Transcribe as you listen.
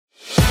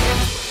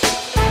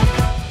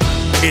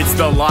It's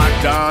the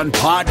Locked On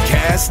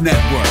Podcast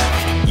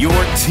Network, your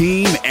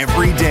team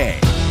every day.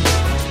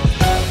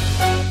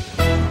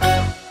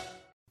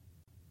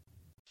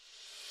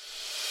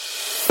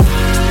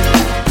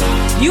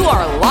 You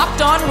are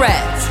Locked On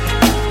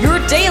Reds,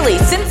 your daily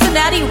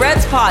Cincinnati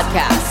Reds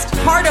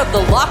podcast, part of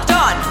the Locked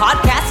On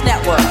Podcast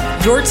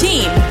Network, your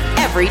team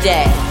every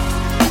day.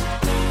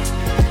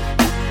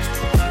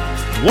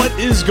 What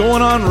is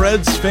going on,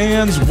 Reds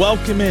fans?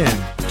 Welcome in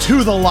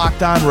to the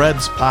Locked On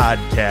Reds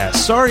podcast.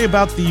 Sorry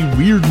about the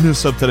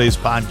weirdness of today's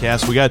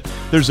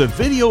podcast. There's a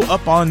video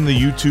up on the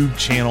YouTube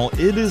channel.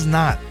 It is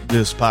not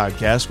this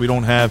podcast.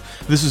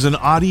 This is an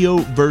audio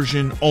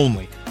version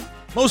only.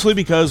 Mostly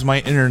because my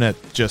internet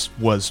just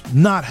was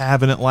not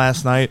having it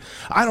last night.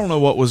 I don't know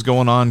what was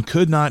going on.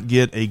 Could not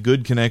get a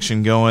good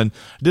connection going.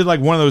 Did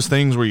like one of those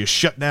things where you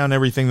shut down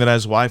everything that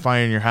has Wi-Fi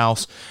in your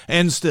house,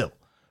 and still,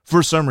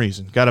 for some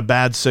reason, got a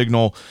bad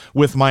signal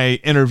with my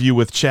interview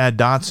with Chad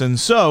Dotson.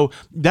 So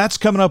that's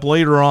coming up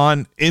later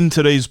on in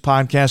today's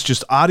podcast,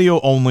 just audio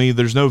only.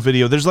 There's no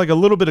video. There's like a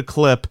little bit of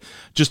clip,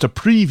 just a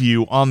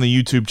preview on the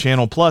YouTube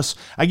channel. Plus,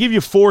 I give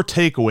you 4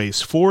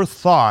 takeaways, 4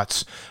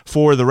 thoughts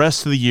for the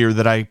rest of the year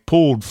that I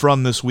pulled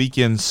from this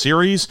weekend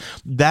series.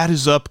 That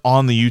is up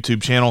on the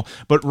YouTube channel.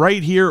 But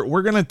right here, I'm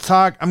going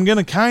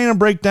to kind of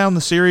break down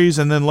the series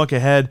and then look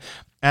ahead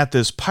at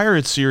this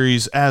Pirates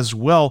series as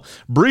well,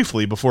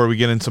 briefly, before we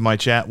get into my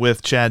chat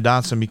with Chad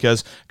Dotson,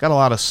 because got a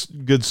lot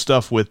of good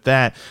stuff with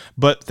that.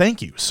 But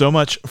thank you so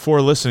much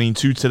for listening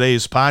to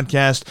today's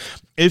podcast.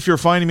 If you're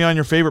finding me on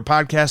your favorite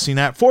podcasting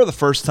app for the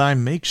first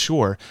time, make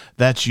sure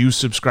that you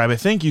subscribe. I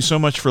thank you so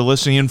much for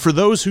listening. And for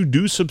those who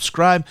do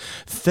subscribe,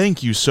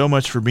 thank you so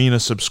much for being a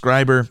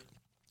subscriber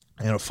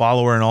and a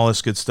follower and all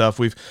this good stuff.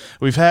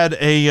 We've had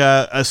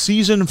a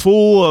season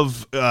full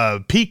of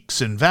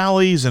peaks and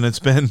valleys, and it's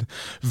been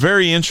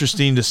very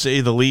interesting to say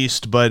the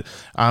least. But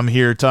I'm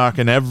here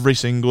talking every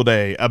single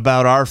day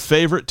about our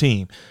favorite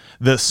team,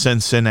 the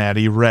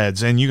Cincinnati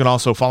Reds. And you can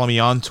also follow me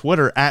on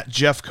Twitter at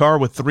Jeff Carr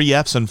with 3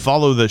 Fs and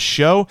follow the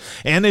show.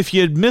 And if you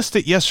had missed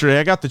it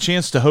yesterday, I got the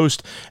chance to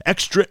host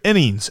Extra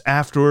Innings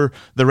after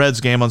the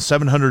Reds game on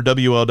 700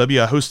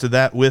 WLW. I hosted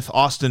that with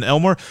Austin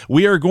Elmore.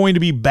 We are going to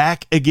be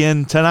back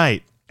again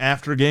tonight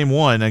after game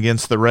 1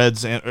 against the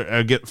Reds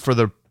for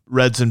the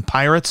Reds and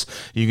Pirates.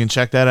 You can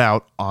check that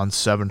out on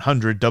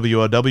 700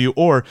 WLW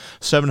or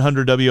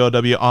 700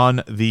 WLW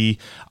on the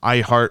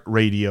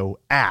iHeartRadio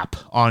app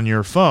on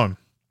your phone.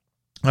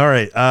 All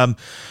right,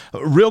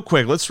 real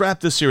quick, let's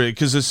wrap this series,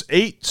 because it's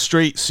 8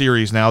 straight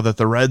series now that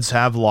the Reds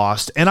have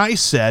lost. And I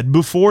said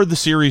before the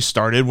series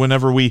started,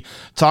 whenever we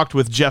talked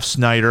with Jeff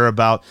Snyder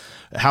about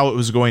how it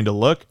was going to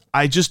look,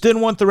 I just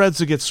didn't want the Reds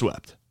to get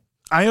swept.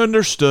 I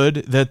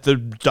understood that the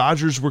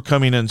Dodgers were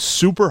coming in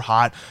super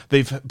hot.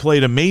 They've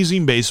played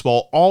amazing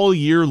baseball all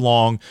year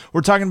long. We're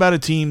talking about a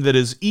team that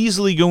is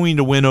easily going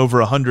to win over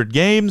 100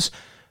 games,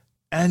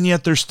 and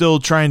yet they're still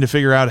trying to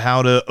figure out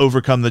how to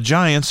overcome the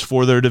Giants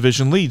for their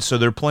division lead. So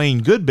they're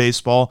playing good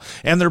baseball,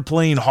 and they're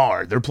playing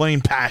hard. They're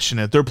playing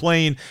passionate. They're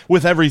playing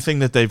with everything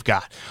that they've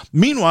got.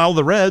 Meanwhile,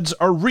 the Reds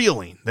are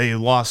reeling. They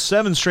lost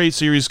 7 straight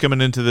series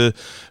coming into the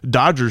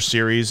Dodgers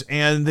series,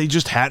 and they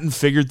just hadn't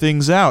figured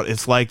things out.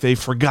 It's like they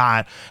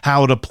forgot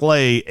how to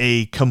play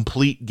a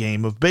complete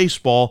game of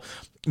baseball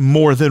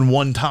more than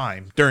one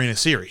time during a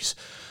series.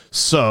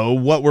 So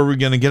what were we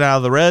going to get out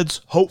of the Reds?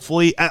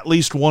 Hopefully at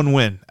least 1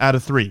 win out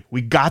of 3.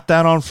 We got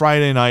that on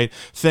Friday night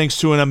thanks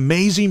to an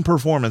amazing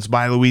performance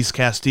by Luis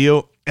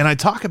Castillo. And I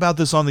talk about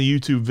this on the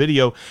YouTube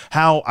video,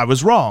 how I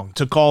was wrong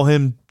to call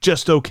him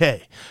just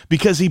okay,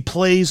 because he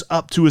plays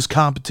up to his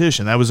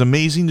competition. That was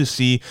amazing to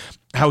see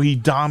how he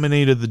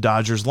dominated the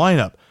Dodgers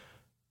lineup.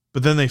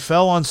 But then they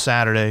fell on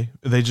Saturday.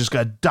 They just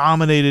got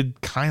dominated,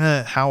 kind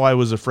of how I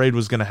was afraid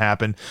was going to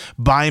happen,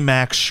 by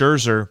Max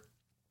Scherzer.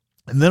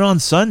 And then on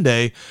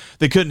Sunday,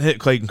 they couldn't hit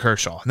Clayton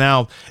Kershaw.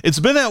 Now,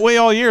 it's been that way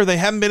all year. They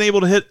haven't been able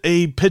to hit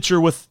a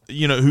pitcher with,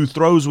 who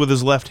throws with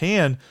his left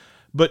hand.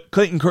 But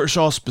Clayton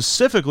Kershaw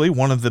specifically,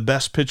 one of the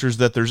best pitchers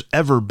that there's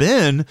ever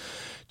been,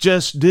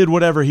 just did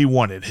whatever he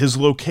wanted. His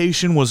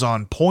location was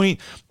on point.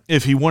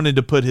 If he wanted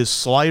to put his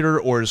slider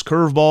or his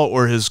curveball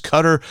or his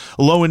cutter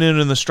low and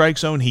in the strike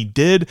zone, he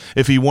did.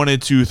 If he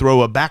wanted to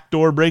throw a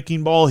backdoor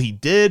breaking ball, he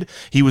did.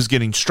 He was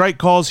getting strike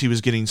calls. He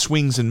was getting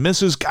swings and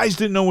misses. Guys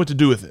didn't know what to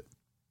do with it.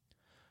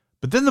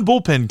 But then the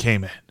bullpen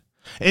came in.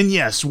 And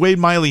yes, Wade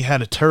Miley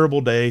had a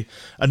terrible day.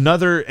 And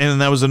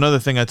that was another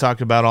thing I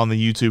talked about on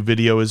the YouTube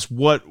video, is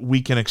what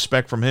we can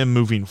expect from him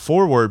moving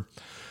forward.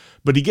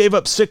 But he gave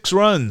up 6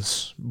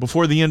 runs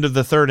before the end of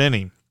the 3rd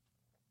inning.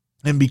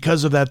 And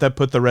because of that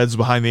put the Reds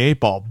behind the 8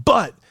 ball.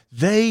 But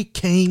they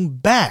came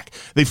back.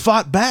 They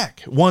fought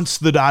back once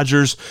the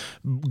Dodgers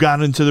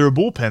got into their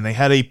bullpen. They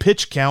had a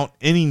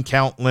inning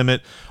count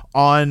limit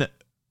on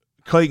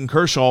Clayton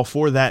Kershaw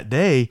for that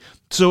day.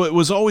 So it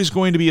was always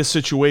going to be a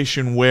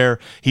situation where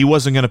he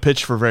wasn't going to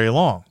pitch for very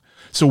long.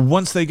 So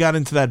once they got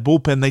into that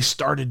bullpen, they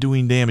started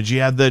doing damage.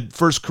 You had the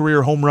first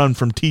career home run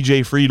from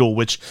TJ Friedl,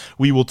 which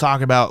we will talk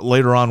about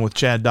later on with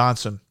Chad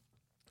Dotson.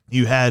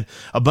 You had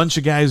a bunch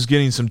of guys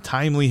getting some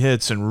timely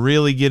hits and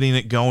really getting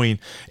it going.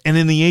 And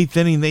in the 8th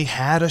inning, they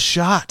had a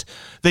shot.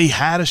 They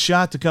had a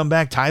shot to come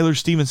back. Tyler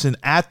Stevenson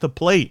at the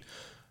plate,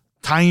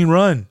 tying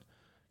run.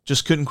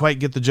 Just couldn't quite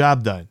get the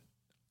job done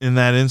in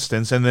that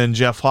instance. And then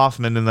Jeff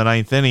Hoffman in the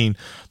 9th inning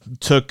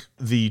took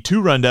the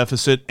 2-run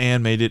deficit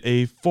and made it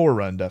a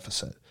 4-run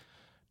deficit.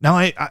 Now,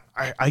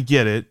 I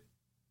get it.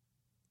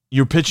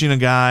 You're pitching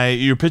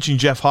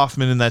Jeff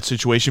Hoffman in that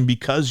situation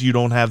because you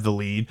don't have the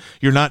lead.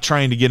 You're not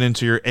trying to get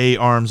into your A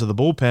arms of the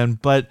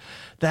bullpen, but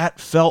that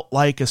felt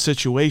like a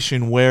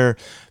situation where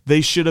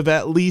they should have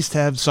at least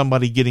had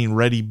somebody getting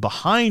ready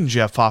behind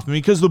Jeff Hoffman,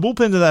 because the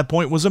bullpen to that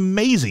point was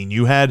amazing.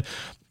 You had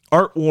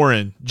Art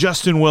Warren,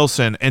 Justin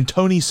Wilson, and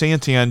Tony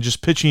Santillan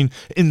just pitching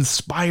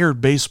inspired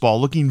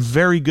baseball, looking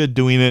very good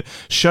doing it,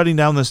 shutting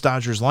down this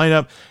Dodgers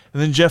lineup.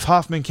 And then Jeff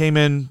Hoffman came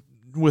in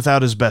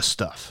without his best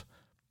stuff,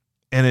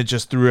 and it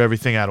just threw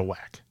everything out of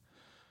whack.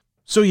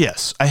 So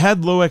yes, I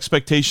had low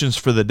expectations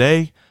for the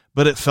day,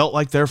 but it felt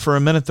like there for a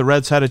minute the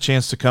Reds had a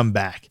chance to come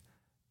back,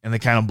 and they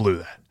kind of blew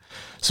that.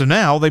 So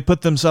now they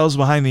put themselves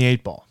behind the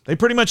 8 ball. They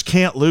pretty much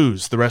can't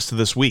lose the rest of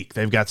this week.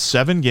 They've got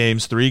 7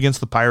 games, 3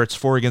 against the Pirates,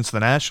 4 against the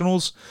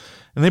Nationals,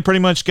 and they pretty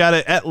much got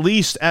to at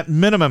least, at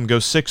minimum, go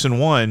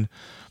 6-1.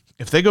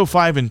 If they go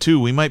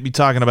 5-2, we might be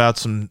talking about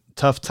some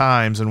tough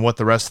times and what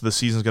the rest of the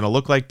season is going to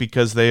look like,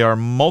 because they are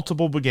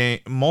multiple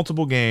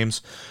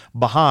games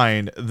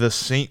behind the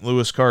St.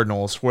 Louis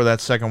Cardinals for that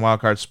second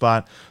wildcard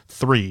spot,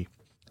 3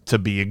 to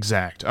be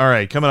exact. All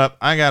right, coming up,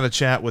 I got a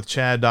chat with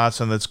Chad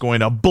Dotson that's going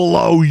to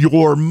blow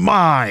your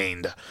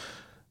mind.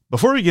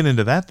 Before we get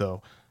into that,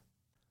 though,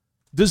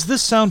 does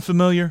this sound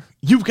familiar?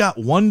 You've got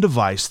one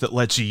device that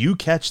lets you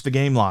catch the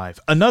game live,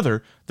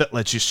 another that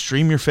lets you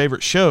stream your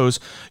favorite shows,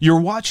 you're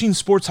watching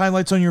sports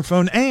highlights on your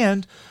phone,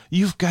 and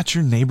you've got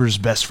your neighbor's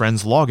best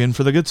friend's login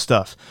for the good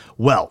stuff.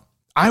 Well,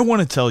 I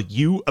want to tell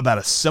you about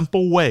a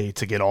simple way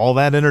to get all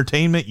that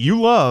entertainment you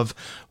love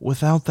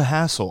without the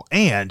hassle,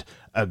 and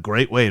a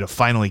great way to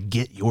finally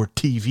get your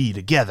TV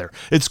together.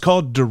 It's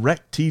called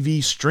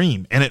DirecTV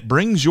Stream, and it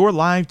brings your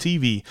live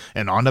TV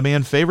and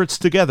on-demand favorites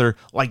together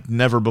like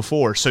never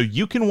before, so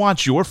you can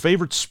watch your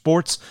favorite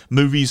sports,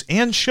 movies,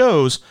 and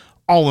shows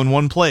all in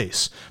one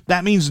place.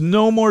 That means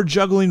no more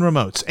juggling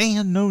remotes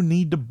and no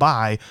need to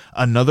buy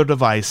another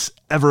device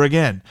ever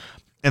again.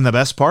 And the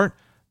best part?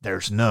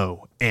 There's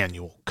no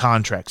annual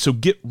contract. So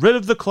get rid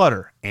of the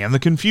clutter and the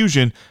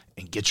confusion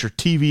and get your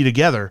TV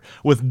together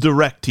with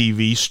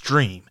DirecTV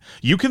Stream.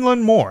 You can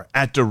learn more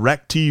at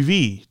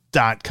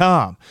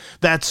directtv.com.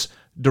 That's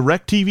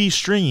DirecTV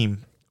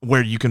Stream,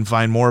 where you can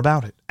find more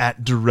about it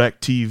at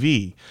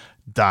directtv.com.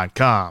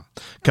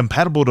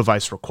 Compatible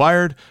device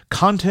required.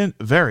 Content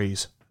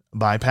varies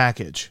by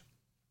package.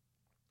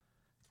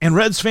 And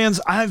Reds fans,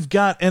 I've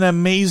got an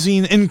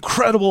amazing,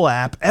 incredible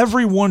app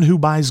everyone who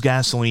buys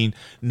gasoline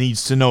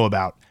needs to know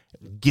about.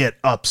 Get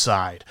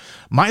Upside.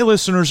 My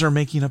listeners are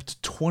making up to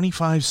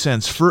 25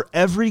 cents for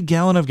every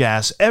gallon of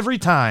gas every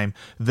time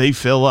they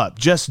fill up.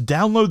 Just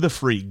download the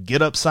free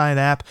Get Upside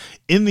app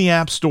in the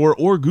App Store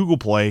or Google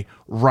Play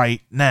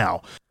right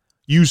now.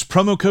 Use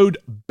promo code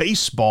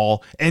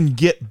BASEBALL and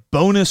get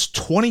bonus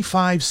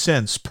 25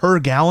 cents per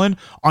gallon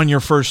on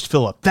your first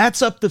fill up.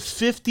 That's up to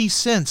 50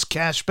 cents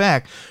cash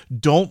back.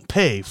 Don't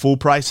pay full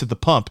price at the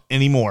pump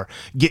anymore.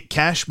 Get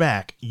cash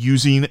back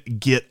using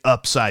Get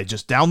Upside.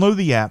 Just download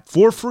the app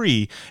for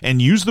free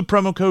and use the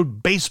promo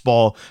code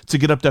BASEBALL to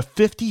get up to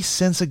 50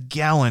 cents a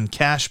gallon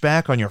cash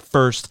back on your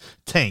first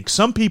tank.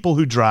 Some people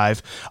who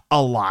drive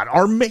a lot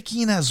are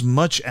making as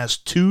much as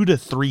 $200 to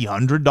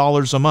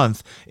 $300 a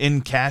month in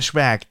cash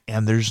back,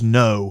 and there's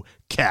no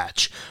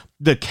catch.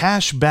 The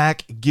cash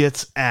back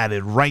gets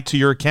added right to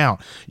your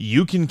account.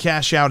 You can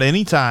cash out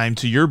anytime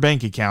to your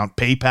bank account,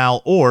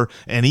 PayPal, or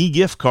an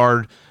e-gift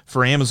card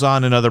for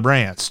Amazon and other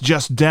brands.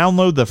 Just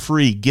download the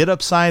free Get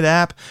Upside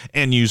app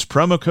and use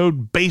promo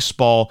code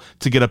BASEBALL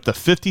to get up to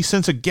 50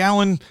 cents a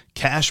gallon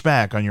cash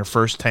back on your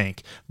first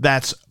tank.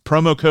 That's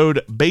promo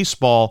code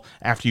BASEBALL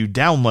after you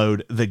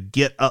download the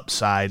Get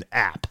Upside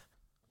app.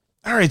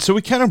 All right, so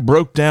we kind of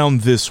broke down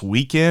this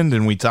weekend,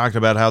 and we talked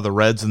about how the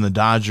Reds and the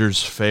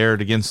Dodgers fared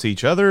against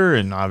each other,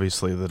 and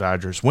obviously the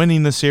Dodgers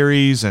winning the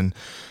series and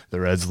the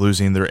Reds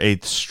losing their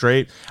 8th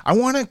straight. I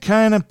want to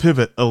kind of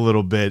pivot a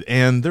little bit,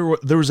 and there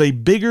was a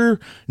bigger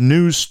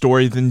news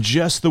story than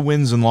just the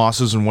wins and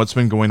losses and what's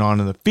been going on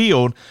in the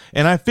field,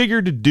 and I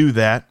figured to do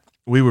that,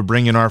 we would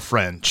bring in our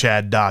friend,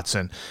 Chad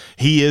Dotson.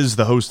 He is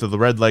the host of the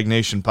Red Leg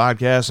Nation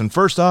podcast, and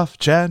first off,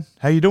 Chad,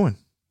 how you doing?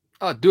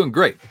 Oh, doing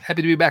great.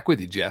 Happy to be back with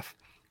you, Jeff.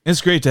 It's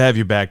great to have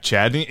you back,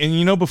 Chad. And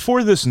you know,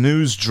 before this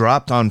news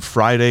dropped on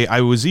Friday,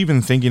 I was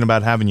even thinking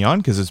about having you on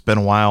because it's been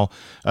a while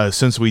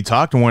since we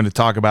talked. I wanted to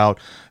talk about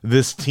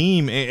this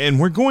team, and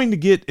we're going to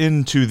get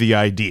into the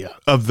idea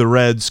of the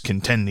Reds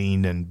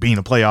contending and being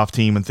a playoff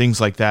team and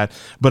things like that.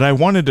 But I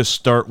wanted to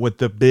start with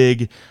the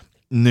big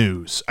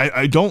news.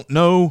 I don't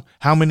know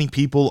how many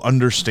people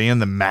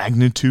understand the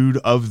magnitude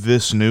of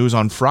this news.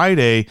 On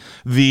Friday,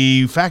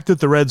 the fact that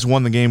the Reds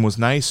won the game was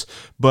nice,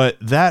 but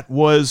that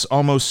was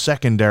almost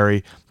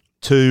secondary.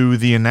 to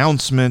the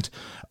announcement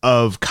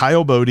of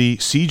Kyle Bodie,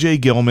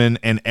 CJ Gilman,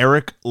 and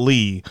Eric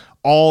Lee,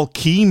 all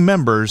key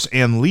members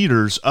and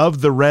leaders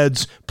of the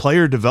Reds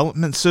player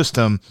development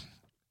system.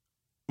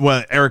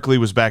 Well, Eric Lee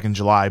was back in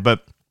July,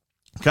 but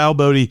Kyle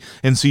Bodie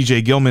and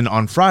CJ Gilman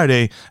on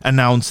Friday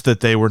announced that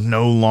they were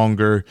no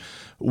longer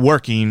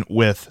working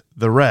with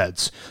the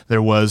Reds.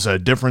 There was a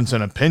difference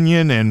in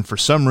opinion, and for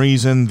some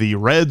reason, the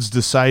Reds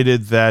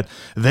decided that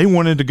they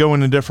wanted to go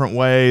in a different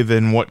way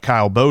than what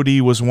Kyle Bodie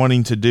was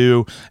wanting to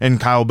do, and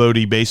Kyle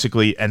Bodie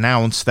basically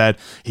announced that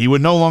he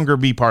would no longer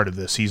be part of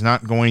this. He's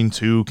not going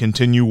to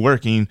continue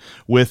working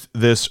with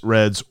this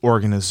Reds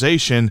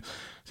organization.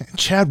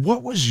 Chad,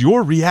 what was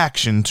your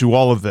reaction to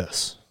all of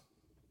this?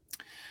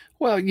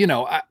 Well,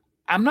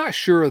 I'm not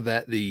sure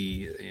that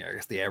I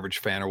guess the average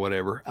fan or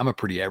whatever, I'm a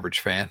pretty average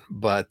fan,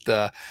 but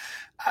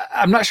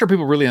I'm not sure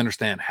people really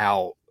understand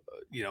how,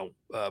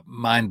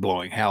 mind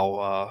blowing,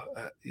 how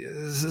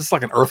it's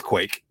like an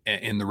earthquake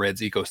in the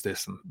Reds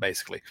ecosystem,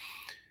 basically.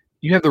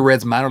 You have the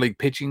Reds minor league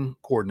pitching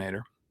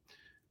coordinator,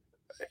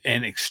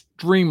 an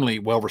extremely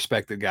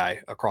well-respected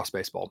guy across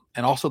baseball,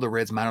 and also the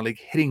Reds minor league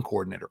hitting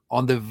coordinator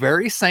on the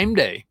very same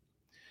day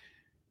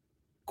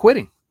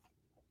quitting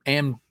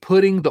and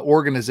putting the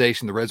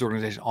Reds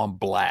organization on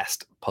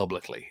blast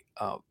publicly.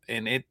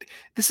 And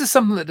this is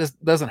something that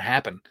doesn't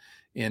happen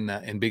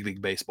in big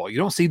league baseball. You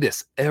don't see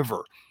this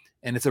ever.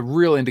 And it's a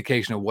real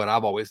indication of what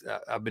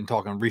I've been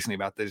talking recently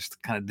about, this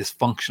kind of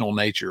dysfunctional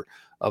nature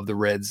of the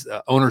Reds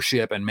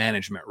ownership and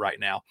management right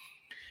now.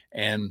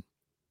 And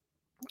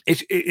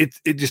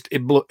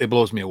it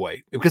blows me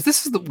away, because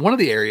this is one of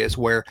the areas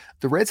where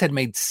the Reds had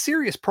made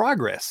serious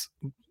progress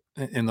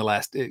in the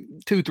last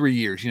 2-3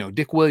 years.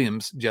 Dick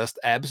Williams just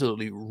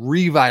absolutely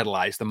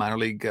revitalized the minor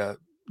league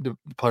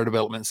player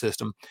development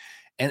system,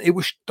 and it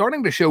was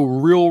starting to show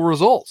real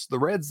results. The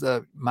Reds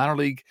minor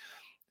league,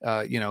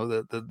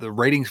 the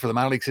ratings for the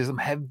minor league system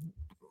have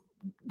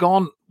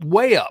gone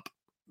way up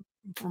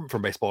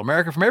from Baseball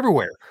America, from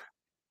everywhere.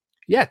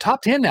 Yeah,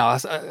 top 10 now.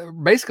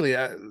 Basically,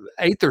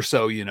 eighth or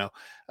so.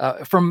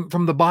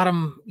 From the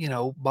bottom,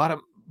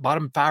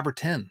 bottom 5 or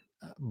 10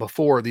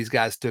 before these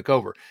guys took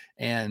over.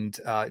 And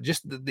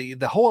just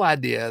the whole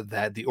idea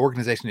that the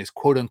organization is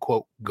quote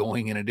unquote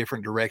going in a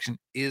different direction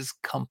is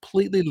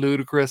completely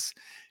ludicrous.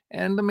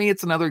 And to me,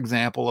 it's another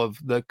example of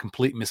the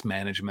complete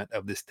mismanagement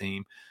of this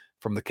team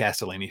from the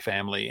Castellini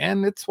family.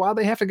 And it's why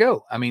they have to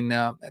go. I mean,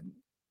 they're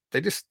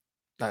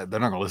not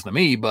going to listen to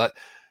me, but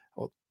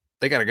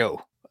they got to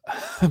go.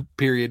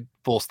 Period.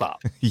 Full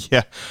stop.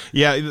 Yeah.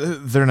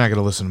 They're not going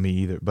to listen to me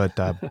either. But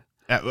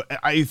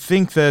I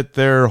think that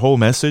their whole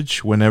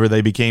message, whenever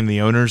they became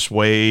the owners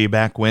way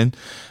back when,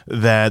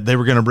 that they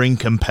were going to bring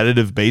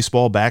competitive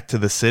baseball back to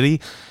the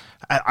city,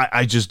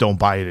 I just don't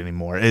buy it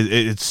anymore.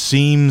 It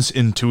seems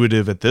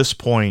intuitive at this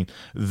point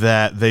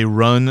that they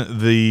run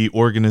the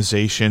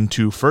organization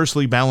to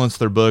firstly balance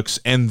their books,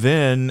 and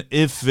then,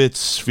 if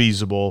it's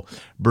feasible,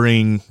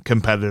 bring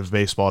competitive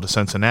baseball to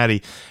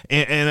Cincinnati.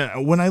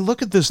 And when I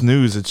look at this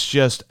news, it's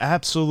just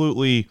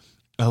absolutely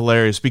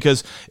hilarious,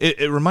 because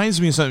it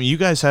reminds me of something. You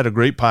guys had a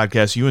great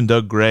podcast, you and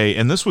Doug Gray,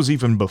 and this was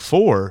even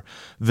before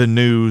the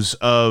news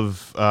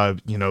of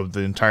the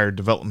entire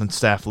development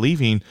staff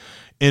leaving,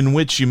 in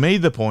which you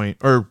made the point,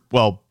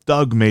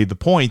 Doug made the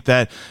point,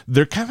 that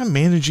they're kind of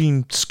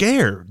managing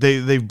scare.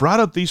 They've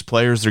brought up these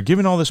players, they're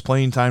giving all this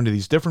playing time to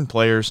these different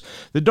players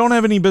that don't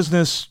have any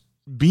business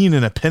being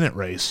in a pennant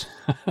race,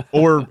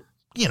 or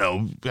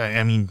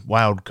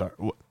wild card.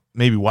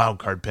 Maybe wild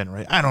card pennant,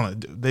 right? I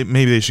don't know.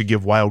 Maybe they should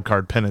give wild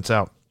card pennants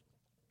out.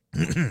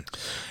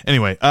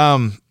 Anyway,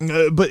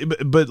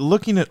 but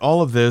looking at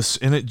all of this,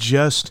 and it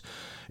just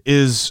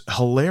is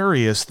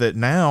hilarious that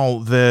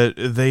now that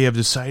they have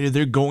decided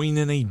they're going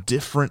in a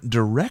different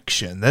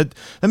direction. That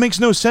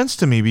makes no sense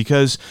to me,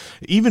 because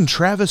even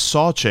Travis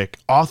Salchik,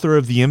 author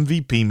of the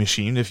MVP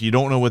Machine, if you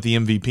don't know what the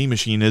MVP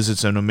Machine is,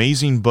 it's an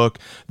amazing book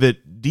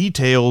that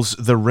details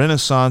the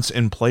renaissance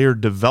in player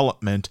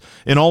development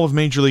in all of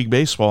Major League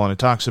Baseball, and it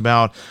talks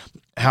about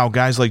how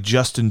guys like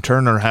Justin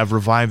Turner have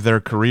revived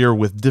their career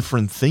with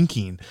different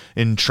thinking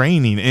and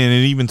training. And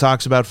it even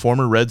talks about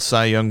former Red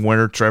Cy Young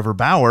winner Trevor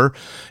Bauer.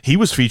 He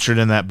was featured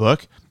in that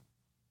book.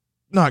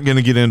 Not going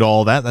to get into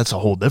all that. That's a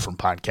whole different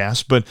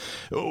podcast. But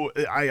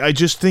I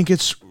just think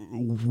it's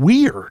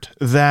weird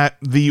that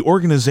the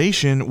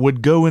organization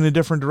would go in a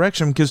different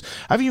direction, because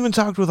I've even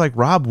talked with like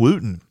Rob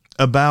Wooten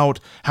about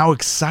how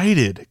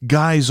excited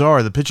guys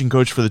are, the pitching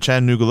coach for the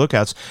Chattanooga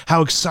Lookouts,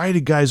 how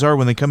excited guys are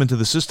when they come into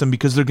the system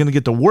because they're going to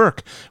get to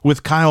work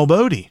with Kyle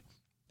Bodie.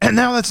 And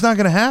now that's not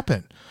going to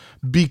happen,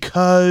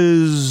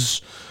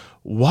 because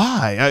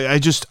why?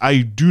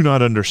 I do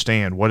not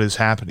understand what is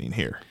happening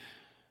here.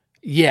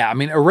 Yeah, I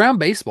mean, around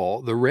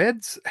baseball, the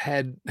Reds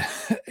had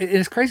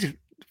it's crazy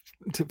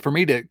for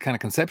me to kind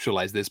of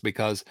conceptualize this,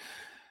 because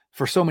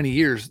for so many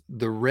years,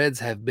 the Reds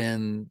have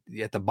been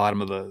at the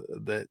bottom of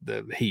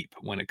the heap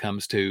when it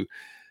comes to,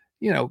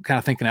 kind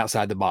of thinking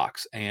outside the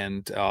box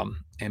and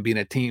being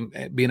a team,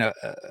 being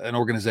an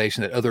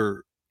organization that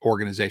other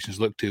organizations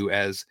look to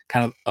as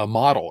kind of a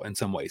model in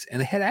some ways,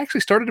 and they had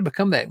actually started to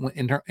become that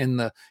in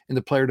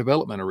the player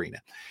development arena.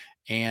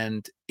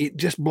 And it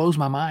just blows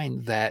my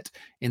mind that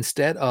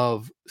instead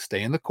of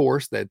staying the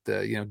course that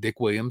Dick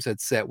Williams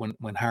had set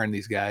when hiring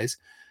these guys,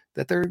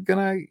 that they're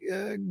gonna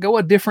go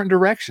a different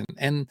direction.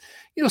 And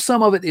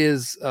some of it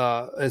is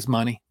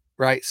money,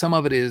 right? Some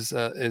of it is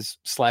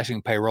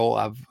slashing payroll.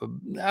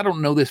 I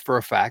don't know this for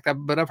a fact,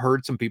 but I've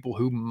heard some people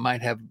who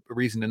might have a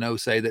reason to know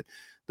say that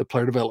the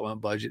player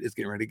development budget is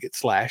getting ready to get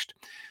slashed.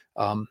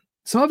 Some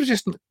of it's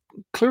just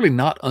clearly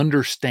not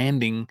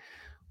understanding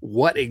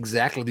what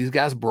exactly these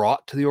guys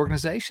brought to the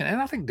organization.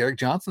 And I think Derek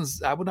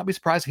Johnson's, I would not be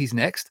surprised if he's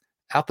next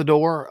out the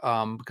door,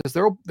 because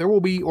there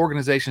will be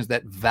organizations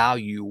that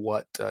value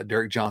what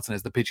Derek Johnson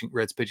as the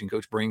Reds pitching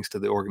coach brings to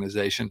the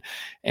organization.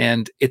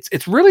 And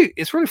it's really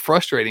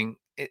frustrating.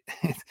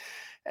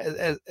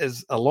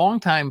 As a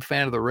longtime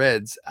fan of the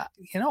Reds,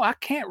 I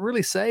can't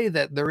really say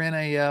that they're in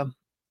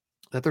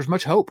that there's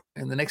much hope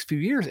in the next few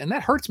years. And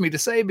that hurts me to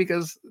say,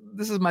 because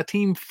this is my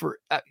team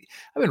I've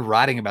been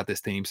writing about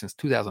this team since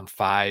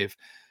 2005,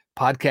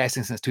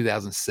 podcasting since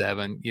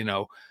 2007,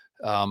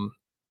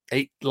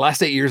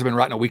 last 8 years I've been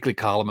writing a weekly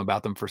column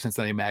about them for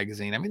Cincinnati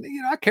Magazine. I mean,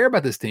 I care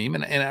about this team,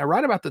 and I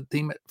write about the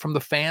team from the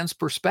fans'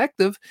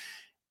 perspective.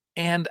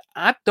 And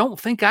I don't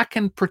think I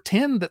can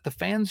pretend that the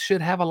fans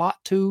should have a lot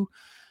to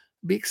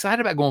be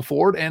excited about going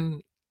forward.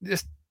 And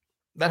just,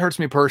 that hurts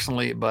me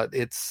personally, but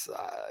it's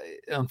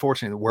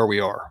unfortunately where we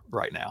are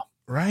right now.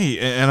 Right.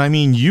 And I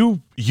mean,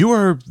 you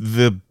are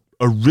the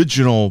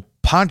original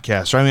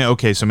podcaster. I mean,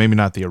 okay, so maybe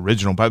not the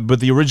original, but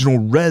the original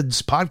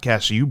Reds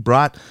podcaster. You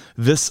brought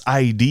this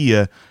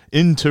idea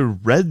into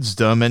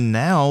Redsdom, and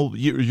now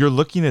you're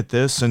looking at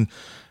this and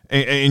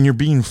you're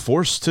being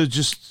forced to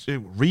just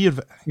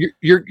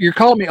You're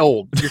calling me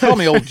old. You're calling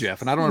me old,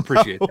 Jeff, and I don't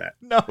appreciate that.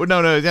 No,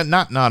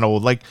 not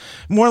old. Like,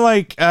 more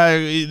like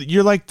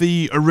you're like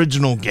the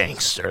original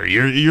gangster.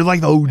 You're like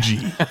the OG,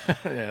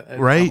 yeah,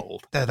 right?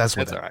 That's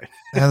all right.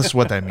 That's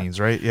what that means,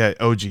 right? Yeah,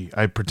 OG.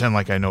 I pretend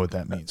like I know what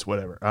that means.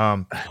 Whatever.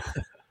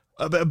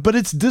 But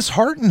it's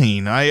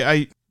disheartening.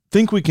 I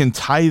think we can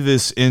tie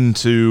this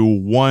into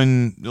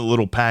one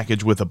little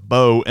package with a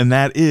bow, and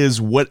that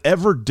is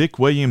whatever Dick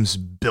Williams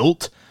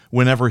built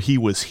whenever he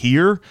was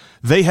here,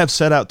 they have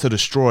set out to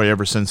destroy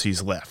ever since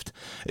he's left.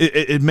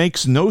 It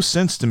makes no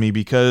sense to me,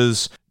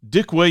 because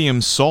Dick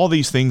Williams saw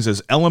these things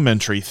as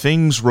elementary,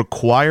 things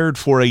required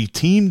for a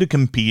team to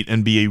compete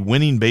and be a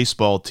winning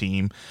baseball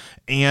team.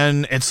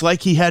 And it's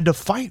like he had to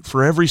fight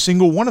for every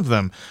single one of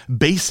them.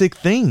 Basic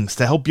things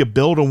to help you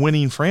build a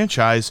winning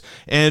franchise.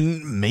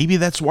 And maybe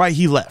that's why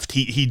he left.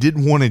 He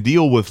didn't want to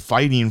deal with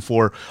fighting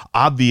for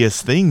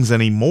obvious things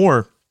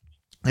anymore.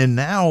 And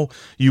now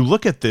you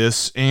look at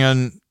this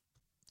and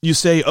you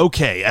say,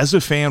 okay, as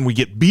a fan, we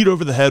get beat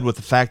over the head with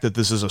the fact that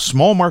this is a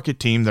small market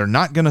team. They're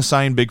not going to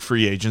sign big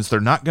free agents. They're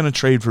not going to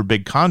trade for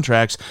big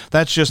contracts.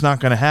 That's just not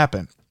going to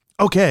happen.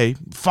 Okay,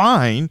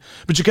 fine,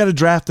 but you got to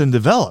draft and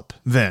develop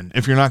then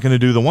if you're not going to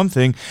do the one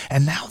thing.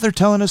 And now they're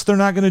telling us they're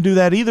not going to do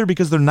that either,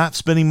 because they're not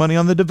spending money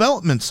on the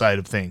development side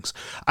of things.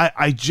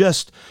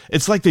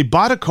 It's like they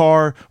bought a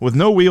car with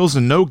no wheels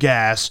and no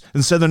gas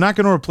and said they're not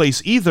going to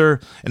replace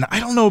either. And I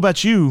don't know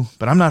about you,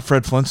 but I'm not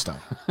Fred Flintstone.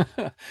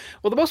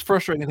 Well, the most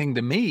frustrating thing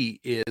to me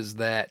is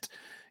that,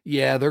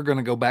 yeah, they're going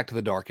to go back to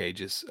the dark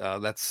ages.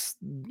 That's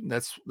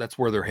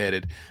where they're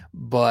headed.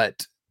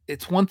 But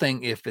it's one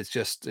thing if it's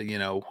just,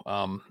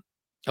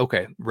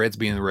 okay, Reds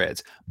being the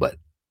Reds. But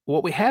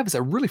what we have is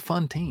a really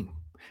fun team,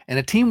 and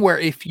a team where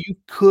if you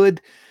could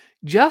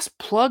just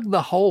plug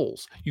the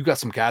holes, you've got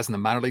some guys in the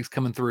minor leagues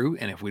coming through.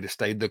 And if we just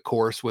stayed the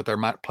course with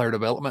our player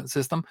development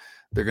system,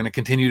 they're going to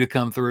continue to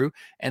come through.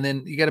 And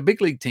then you got a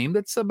big league team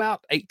that's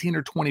about 18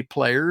 or 20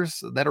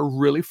 players that are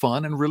really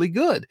fun and really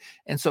good.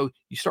 And so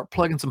you start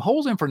plugging some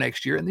holes in for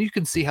next year, and then you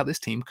can see how this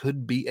team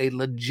could be a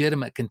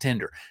legitimate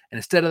contender. And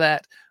instead of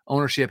that,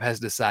 ownership has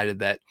decided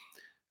that,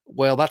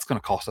 well, that's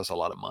going to cost us a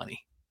lot of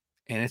money,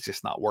 and it's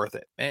just not worth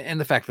it. And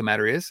the fact of the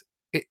matter is,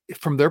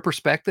 from their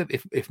perspective,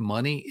 if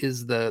money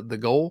is the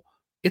goal,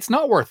 it's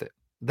not worth it.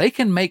 They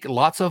can make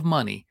lots of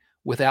money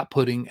without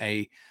putting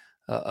a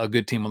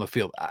good team on the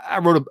field. I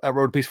wrote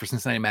a piece for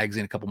Cincinnati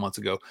Magazine a couple months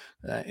ago,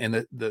 and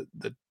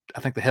I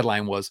think the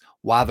headline was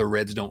 "Why the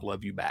Reds Don't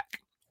Love You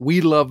Back."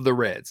 We love the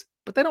Reds,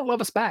 but they don't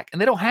love us back,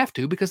 and they don't have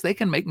to, because they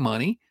can make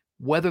money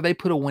whether they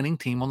put a winning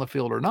team on the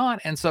field or not.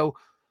 And so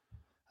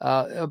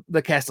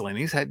the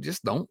Castellanis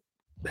just don't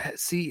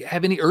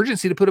have any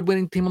urgency to put a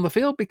winning team on the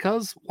field,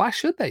 because why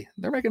should they?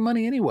 They're making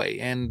money anyway.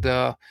 And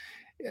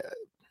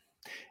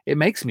it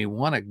makes me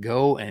want to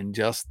go and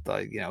just,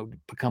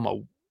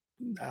 become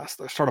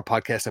start a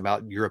podcast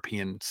about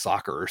European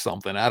soccer or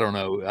something. I don't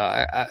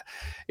know.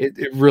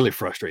 It really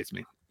frustrates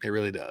me. It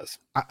really does.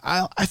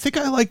 I think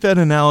I like that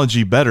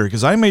analogy better,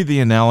 because I made the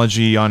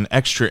analogy on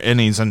extra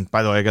innings. And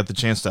by the way, I got the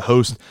chance to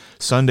host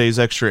Sunday's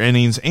extra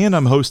innings, and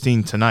I'm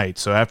hosting tonight.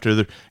 So after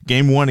the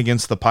game one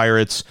against the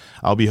Pirates,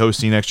 I'll be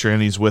hosting extra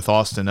innings with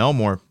Austin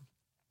Elmore.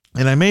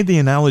 And I made the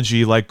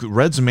analogy like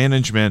Reds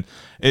management,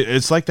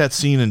 it's like that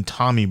scene in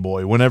Tommy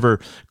Boy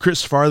whenever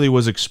Chris Farley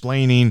was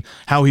explaining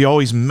how he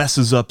always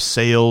messes up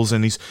sales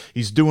and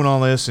he's doing all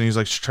this and he's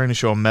like trying to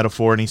show a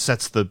metaphor and he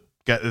sets the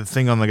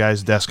thing on the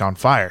guy's desk on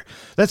fire.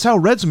 That's how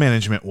Reds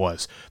management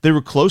was. They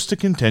were close to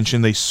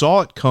contention. They saw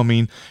it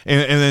coming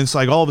and then it's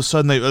like all of a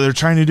sudden they're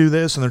trying to do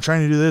this and they're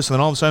trying to do this and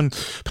then all of a sudden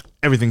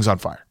everything's on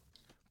fire.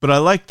 But I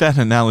like that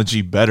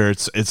analogy better.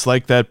 It's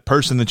like that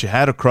person that you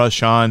had a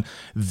crush on.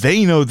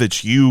 They know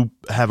that you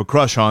have a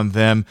crush on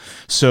them,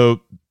 so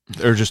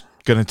they're just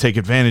going to take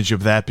advantage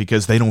of that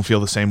because they don't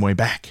feel the same way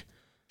back.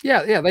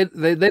 Yeah.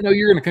 They know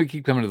you're going to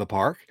keep coming to the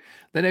park.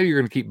 They know you're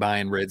going to keep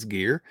buying Reds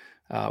gear,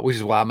 which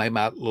is why I made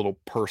my little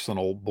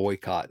personal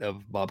boycott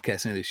of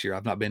Bobcats this year.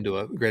 I've not been to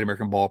a Great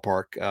American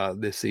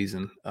Ballpark this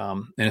season,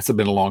 and it's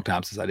been a long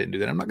time since I didn't do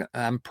that.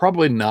 I'm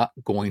probably not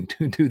going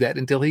to do that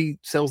until he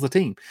sells the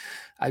team.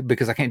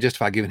 Because I can't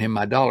justify giving him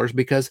my dollars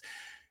because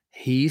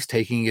he's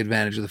taking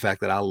advantage of the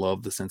fact that I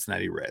love the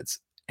Cincinnati Reds,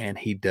 and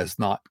he does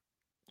not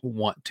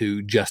want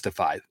to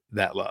justify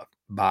that love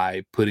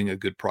by putting a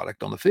good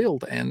product on the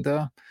field. And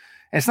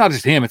it's not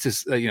just him; it's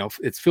just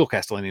it's Phil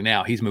Castellini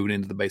now. He's moving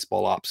into the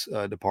baseball ops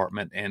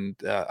department, and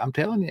I'm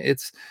telling you,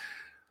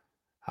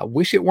 I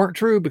wish it weren't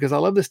true because I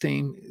love this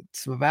team.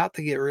 It's about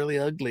to get really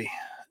ugly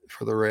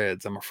for the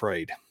Reds, I'm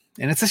afraid.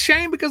 And it's a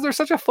shame because they're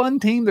such a fun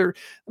team. They're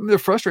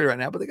frustrated right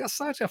now, but they got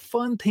such a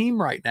fun team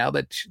right now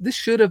that this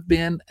should have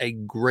been a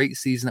great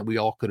season that we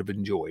all could have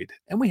enjoyed.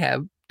 And we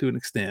have to an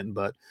extent,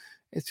 but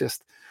it's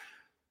just,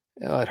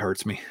 it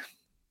hurts me.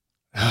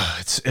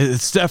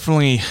 It's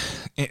definitely,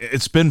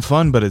 it's been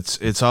fun, but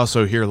it's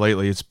also here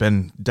lately. It's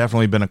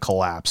definitely been a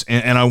collapse.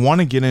 And I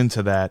want to get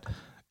into that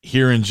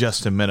here in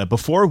just a minute.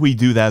 Before we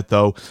do that,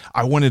 though,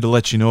 I wanted to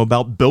let you know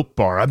about Built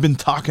Bar. I've been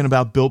talking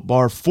about Built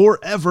Bar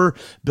forever.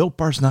 Built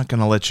Bar's not going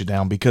to let you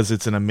down because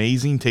it's an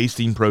amazing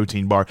tasting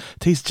protein bar.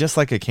 Tastes just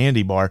like a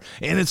candy bar,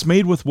 and it's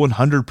made with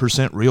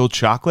 100% real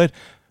chocolate.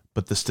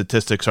 But the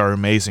statistics are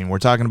amazing. We're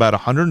talking about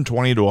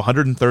 120 to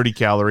 130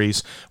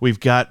 calories. We've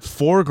got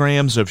 4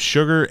 grams of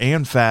sugar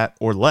and fat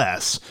or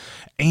less,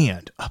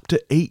 and up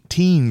to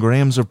 18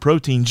 grams of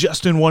protein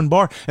just in one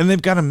bar. And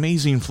they've got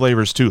amazing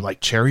flavors too, like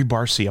cherry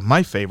barcia,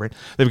 my favorite.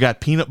 They've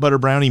got peanut butter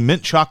brownie,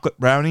 mint chocolate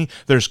brownie.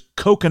 There's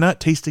coconut,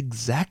 tastes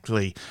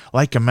exactly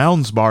like a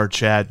Mounds bar,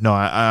 Chad. No,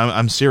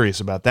 I'm serious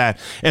about that.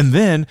 And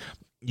then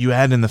you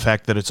add in the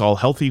fact that it's all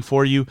healthy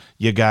for you,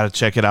 you got to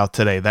check it out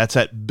today. That's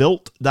at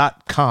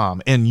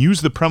built.com and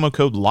use the promo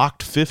code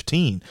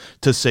LOCKED15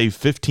 to save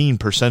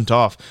 15%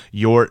 off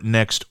your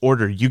next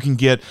order. You can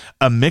get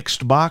a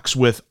mixed box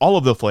with all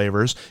of the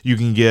flavors. You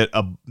can get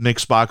a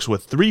mixed box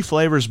with 3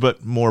 flavors,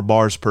 but more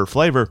bars per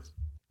flavor.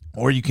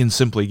 Or you can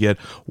simply get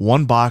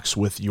one box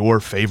with your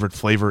favorite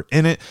flavor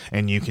in it,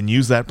 and you can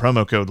use that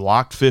promo code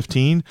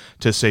LOCKED15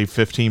 to save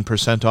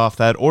 15% off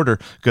that order.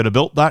 Go to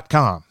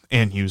built.com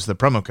and use the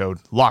promo code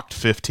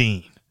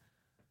LOCKED15.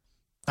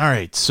 All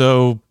right,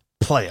 so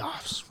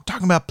playoffs. We're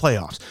talking about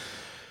playoffs.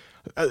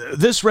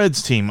 This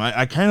Reds team,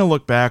 I kind of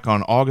look back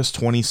on August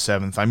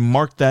 27th. I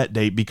marked that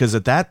date because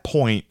at that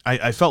point,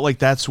 I felt like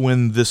that's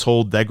when this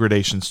whole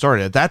degradation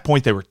started. At that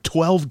point, they were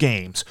 12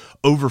 games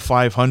over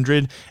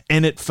 500,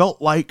 and it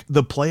felt like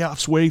the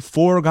playoffs were a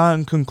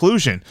foregone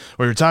conclusion.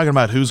 We were talking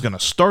about who's going to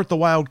start the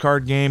wild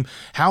card game,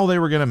 how they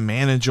were going to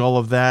manage all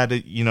of that,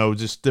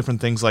 just different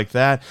things like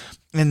that.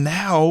 And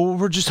now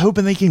we're just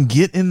hoping they can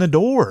get in the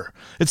door.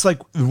 It's like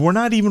we're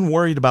not even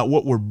worried about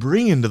what we're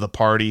bringing to the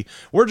party.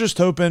 We're just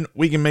hoping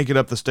we can make it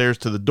up the stairs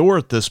to the door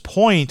at this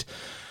point.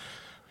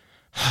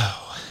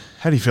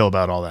 How do you feel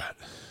about all that?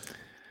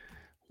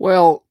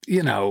 Well,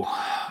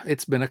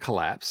 it's been a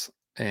collapse,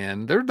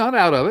 and they're not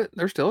out of it.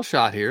 There's still a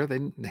shot here. They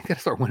got to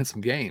start winning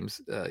some games.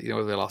 They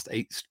lost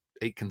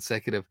eight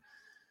consecutive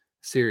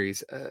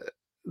series.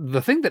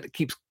 The thing that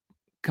keeps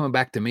coming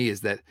back to me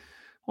is that,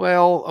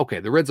 well, okay,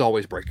 the Reds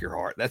always break your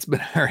heart. That's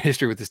been our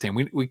history with this team.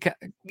 You kind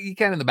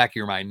of in the back of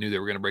your mind knew they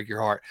were going to break your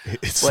heart.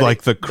 It's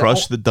like the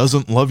crush that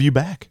doesn't love you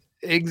back.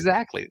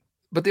 Exactly.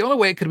 But the only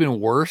way it could have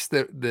been worse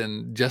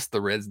than just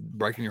the Reds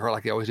breaking your heart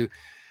like they always do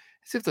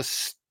is if the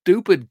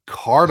stupid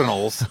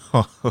Cardinals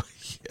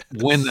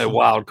win the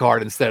wild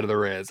card instead of the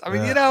Reds.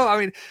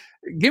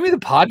 Give me the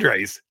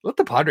Padres. Let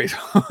the Padres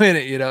win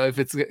it, if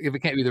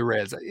it can't be the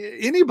Reds.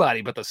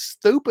 Anybody but the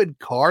stupid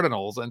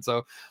Cardinals. And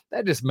so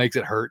that just makes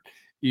it hurt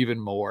even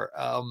more.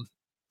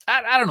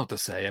 I don't know what to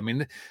say. I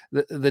mean,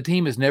 the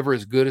team is never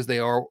as good as they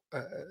are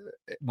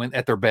when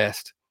at their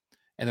best,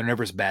 and they're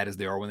never as bad as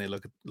they are when they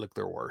look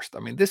their worst. I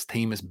mean, this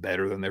team is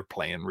better than they're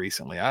playing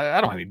recently.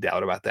 I don't have any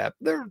doubt about that.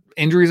 Their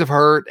injuries have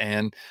hurt,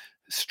 and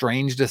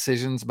strange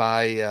decisions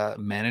by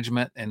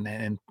management and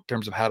in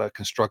terms of how to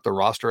construct the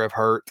roster have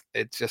hurt.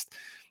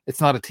 It's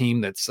not a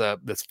team that's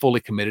fully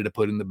committed to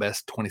putting the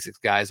best 26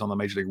 guys on the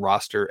major league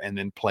roster and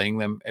then playing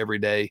them every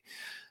day.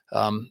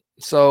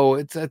 So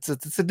it's a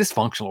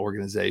dysfunctional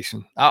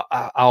organization.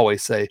 I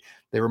always say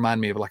they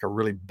remind me of like a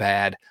really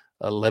bad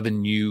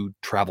 11U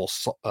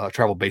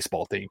travel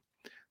baseball team.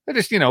 They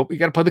just, you got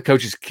to play the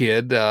coach's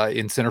kid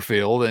in center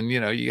field, and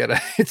you got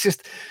to. It's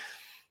just,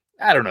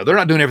 I don't know. They're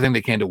not doing everything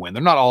they can to win.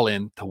 They're not all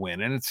in to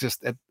win. And it's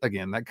just,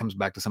 again, that comes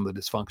back to some of the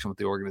dysfunction with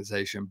the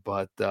organization,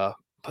 but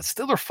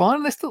still they're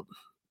fun.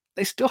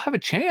 They still have a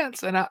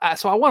chance. And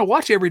so I want to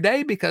watch every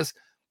day, because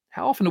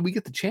how often do we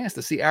get the chance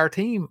to see our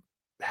team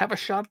have a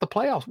shot at the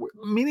playoffs?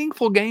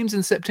 Meaningful games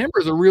in September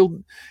is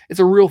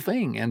a real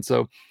thing. And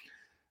so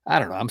I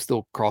don't know. I'm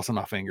still crossing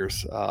my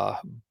fingers,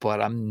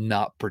 but I'm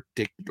not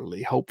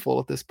particularly hopeful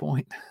at this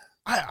point.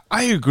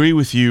 I agree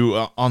with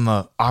you on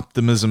the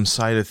optimism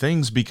side of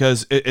things,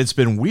 because it's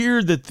been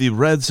weird that the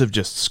Reds have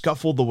just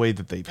scuffled the way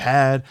that they've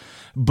had,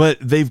 but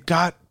they've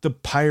got the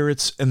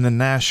Pirates and the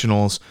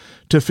Nationals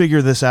to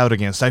figure this out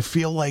against. I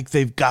feel like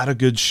they've got a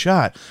good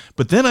shot,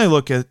 but then I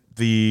look at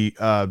the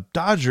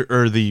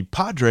the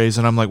Padres,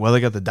 and I'm like, well,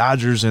 they got the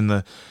Dodgers and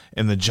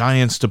the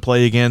Giants to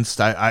play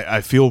against. I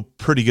feel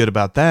pretty good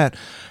about that.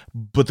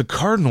 But the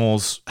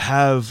Cardinals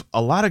have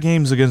a lot of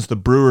games against the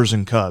Brewers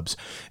and Cubs.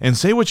 And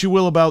say what you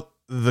will about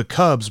the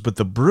Cubs, but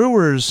the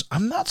Brewers,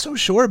 I'm not so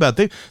sure about.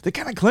 They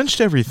kind of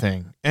clinched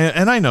everything.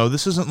 And I know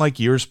this isn't like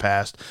years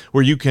past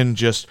where you can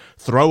just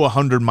throw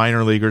 100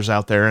 minor leaguers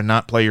out there and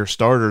not play your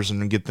starters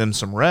and get them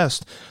some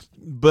rest.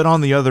 But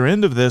on the other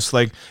end of this,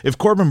 like, if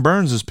Corbin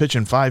Burns is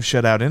pitching 5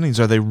 shutout innings,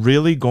 are they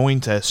really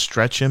going to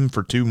stretch him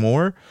for 2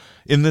 more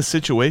in this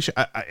situation?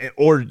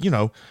 Or,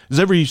 is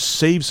every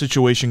save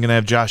situation going to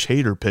have Josh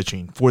Hader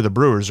pitching for the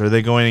Brewers? Are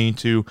they going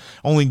to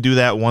only do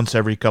that once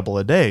every couple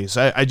of days?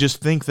 I just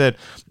think that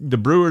the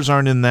Brewers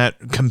aren't in that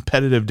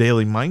competitive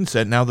daily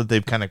mindset now that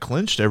they've kind of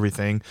clinched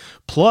everything.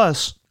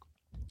 Plus,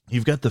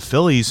 you've got the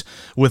Phillies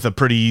with a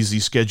pretty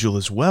easy schedule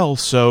as well.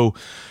 So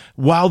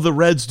while the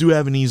Reds do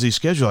have an easy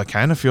schedule, I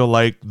kind of feel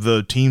like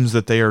the teams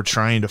that they are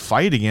trying to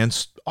fight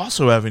against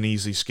also have an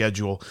easy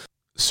schedule.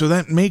 So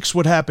that makes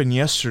what happened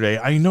yesterday.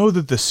 I know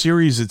that the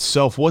series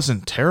itself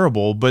wasn't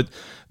terrible, but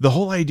the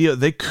whole idea,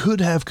 they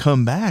could have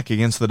come back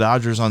against the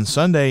Dodgers on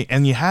Sunday,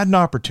 and you had an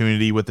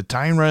opportunity with the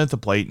tying run at the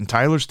plate and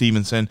Tyler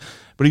Stevenson,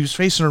 but he was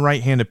facing a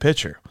right-handed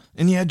pitcher,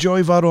 and you had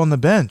Joey Votto on the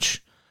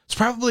bench. It's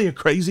probably a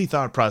crazy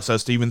thought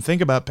process to even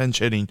think about pinch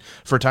hitting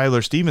for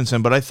Tyler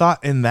Stevenson, but I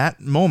thought in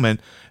that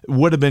moment it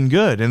would have been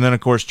good. And then,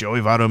 of course, Joey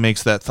Votto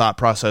makes that thought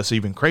process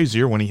even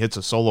crazier when he hits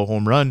a solo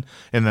home run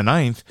in the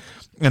 9th.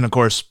 And, of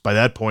course, by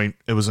that point,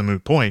 it was a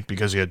moot point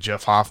because you had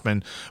Jeff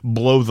Hoffman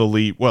blow the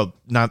lead. Well,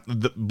 not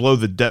blow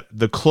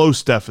the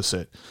close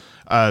deficit.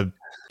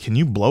 Can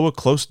you blow a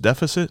close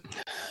deficit?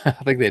 I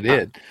think they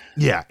did.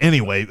 Yeah.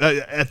 Anyway,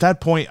 at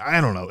that point,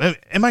 I don't know.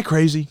 Am I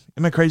crazy?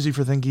 Am I crazy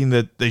for thinking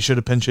that they should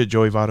have pinch hit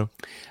Joey Votto?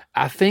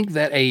 I think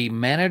that a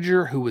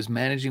manager who was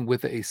managing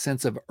with a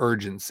sense of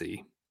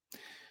urgency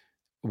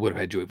would have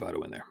had Joey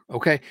Votto in there.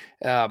 Okay.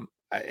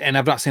 And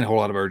I've not seen a whole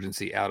lot of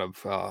urgency out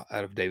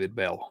of David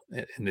Bell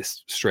in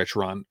this stretch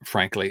run,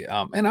 frankly.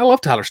 And I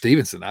love Tyler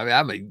Stevenson.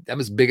 I'm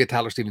as big a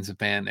Tyler Stevenson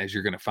fan as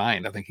you're going to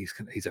find. I think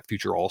he's a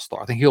future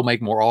All-Star. I think he'll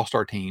make more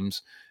All-Star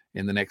teams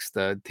in the next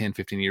 10,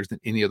 15 years than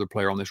any other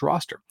player on this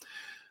roster.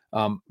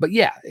 But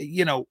yeah,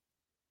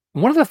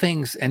 one of the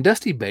things, and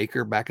Dusty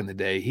Baker back in the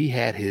day, he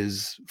had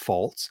his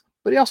faults,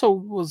 but he also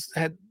was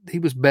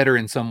better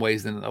in some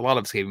ways than a lot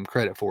of us gave him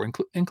credit for,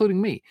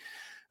 including me.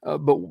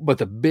 But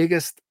the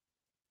biggest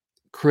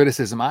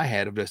criticism I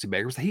had of Dusty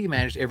Baker was that he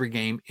managed every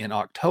game in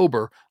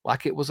October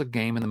like it was a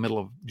game in the middle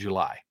of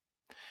July.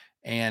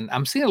 And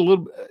I'm seeing a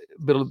little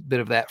bit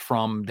of that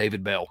from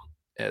David Bell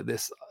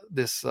this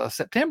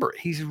September.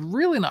 He's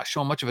really not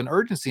showing much of an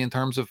urgency in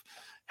terms of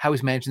how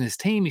he's managing his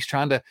team. He's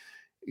trying to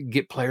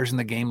get players in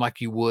the game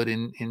like you would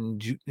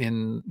in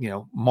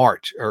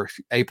March or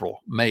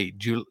April, May,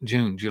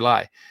 June,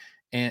 July.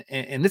 And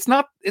it's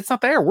not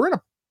there. We're in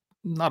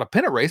not a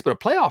pennant race, but a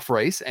playoff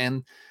race.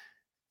 And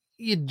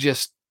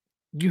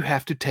you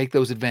have to take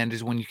those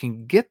advantages when you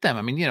can get them.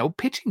 I mean,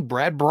 pitching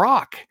Brad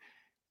Brock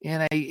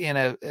in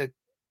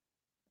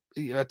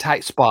a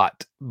tight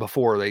spot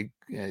before they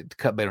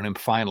cut bait on him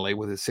finally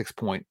with his 6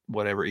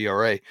 whatever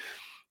ERA.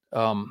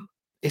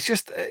 It's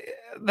just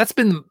that's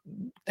been,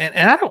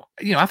 and I don't,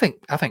 I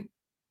think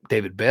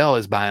David Bell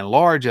is by and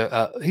large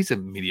he's a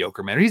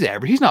mediocre manager. He's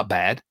average. He's not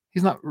bad.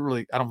 He's not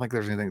really. I don't think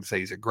there's anything to say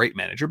he's a great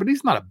manager, but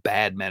he's not a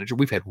bad manager.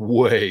 We've had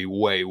way,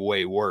 way,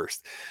 way worse.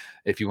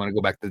 If you want to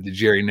go back to the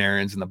Jerry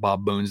Narrans and the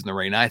Bob Boones and the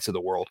Ray Knights of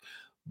the world,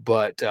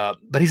 but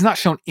he's not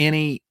shown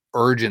any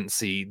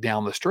urgency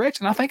down the stretch,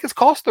 and I think it's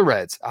cost the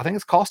Reds. I think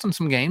it's cost them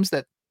some games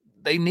that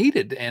they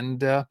needed,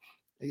 and I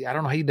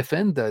don't know how you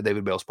defend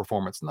David Bell's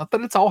performance. Not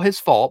that it's all his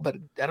fault, but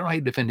I don't know how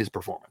you defend his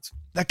performance.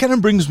 That kind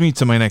of brings me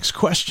to my next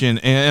question,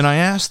 and I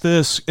asked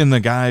this in the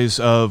guise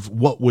of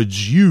what would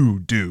you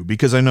do?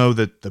 Because I know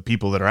that the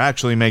people that are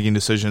actually making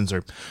decisions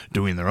are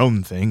doing their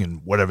own thing,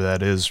 and whatever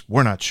that is,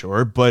 we're not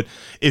sure. But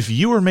if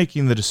you were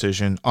making the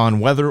decision on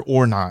whether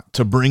or not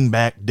to bring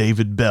back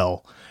David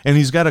Bell, and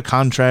he's got a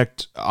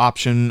contract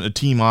option, a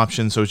team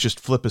option, so it's just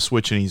flip a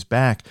switch and he's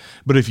back.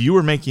 But if you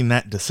were making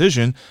that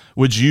decision,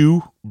 would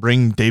you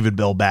bring David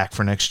Bell back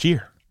for next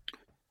year?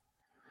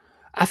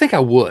 I think I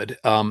would,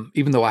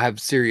 even though I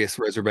have serious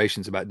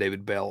reservations about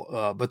David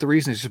Bell. But the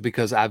reason is just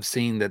because I've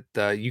seen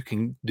that you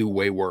can do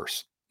way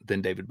worse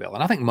than David Bell.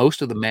 And I think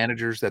most of the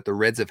managers that the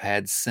Reds have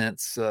had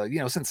since,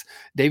 since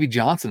Davey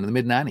Johnson in the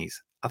mid-90s,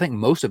 I think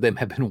most of them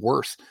have been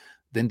worse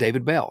than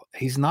David Bell.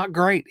 He's not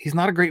great. He's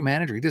not a great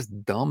manager. He does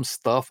dumb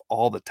stuff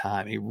all the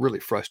time. He really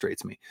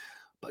frustrates me.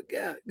 But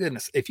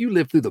goodness, if you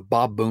lived through the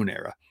Bob Boone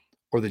era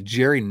or the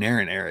Jerry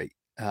Narron era,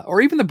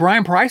 or even the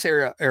Brian Price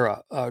era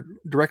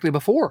directly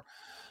before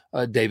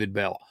David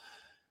Bell,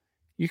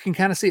 you can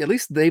kind of see at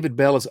least David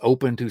Bell is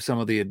open to some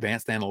of the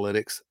advanced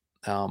analytics.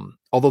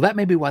 Although that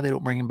may be why they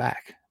don't bring him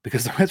back,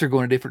 because the Reds are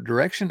going a different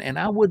direction. And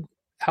I would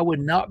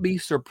not be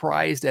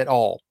surprised at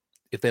all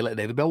if they let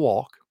David Bell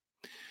walk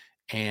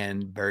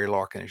and Barry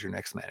Larkin is your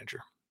next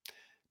manager.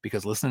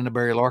 Because listening to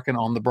Barry Larkin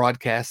on the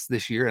broadcasts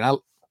this year, and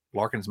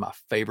Larkin's my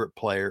favorite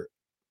player.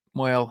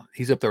 Well,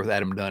 he's up there with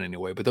Adam Dunn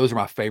anyway, but those are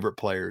my favorite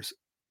players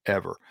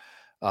ever.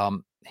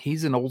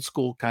 He's an old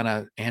school kind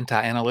of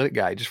anti-analytic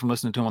guy just from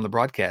listening to him on the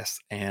broadcasts.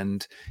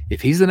 And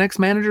if he's the next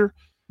manager,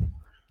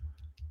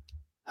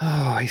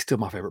 he's still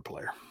my favorite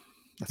player.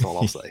 That's all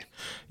I'll say.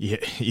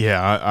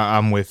 Yeah,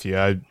 I'm with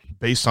you.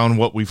 Based on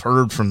what we've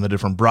heard from the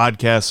different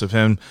broadcasts of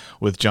him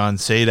with John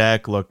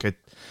Sadak, look,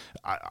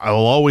 I'll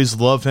always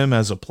love him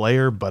as a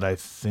player, but I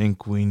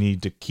think we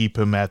need to keep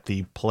him at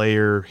the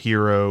player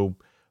hero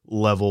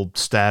level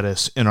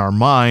status in our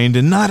mind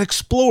and not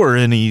explore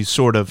any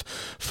sort of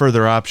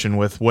further option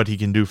with what he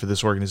can do for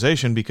this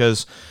organization.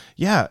 Because,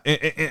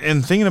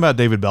 and thinking about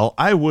David Bell,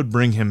 I would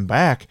bring him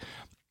back.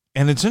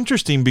 And it's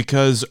interesting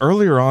because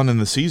earlier on in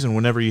the season,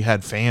 whenever you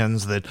had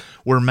fans that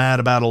were mad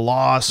about a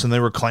loss and they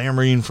were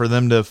clamoring for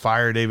them to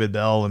fire David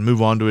Bell and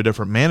move on to a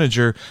different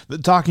manager, the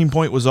talking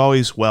point was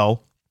always,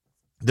 well,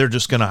 they're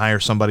just going to hire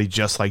somebody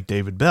just like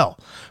David Bell.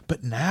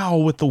 But now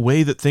with the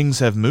way that things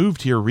have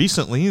moved here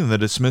recently and the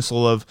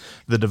dismissal of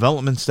the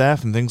development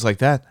staff and things like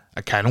that,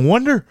 I kind of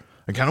wonder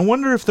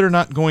if they're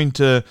not going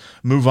to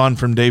move on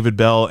from David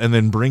Bell and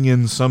then bring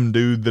in some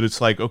dude that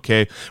it's like,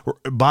 okay,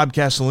 Bob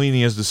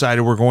Castellini has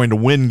decided we're going to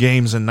win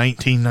games in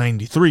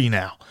 1993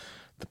 now.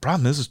 The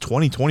problem is it's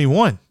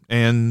 2021,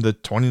 and the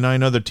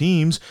 29 other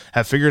teams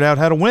have figured out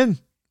how to win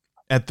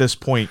at this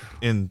point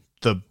in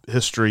the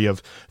history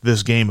of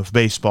this game of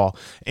baseball.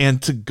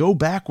 And to go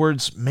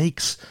backwards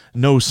makes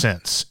no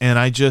sense. And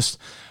I don't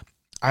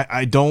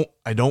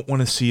want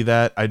to see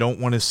that. I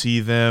don't want to see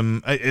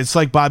them. It's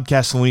like Bob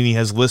Castellini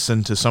has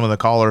listened to some of the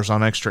callers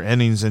on Extra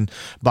Innings, and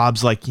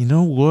Bob's like, you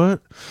know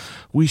what?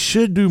 We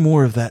should do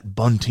more of that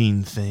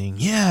bunting thing.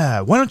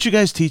 Yeah. Why don't you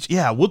guys teach?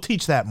 Yeah, we'll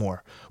teach that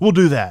more. We'll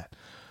do that.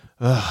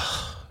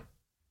 Ugh.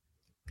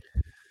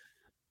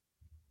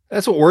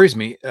 That's what worries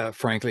me,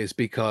 frankly, is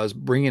because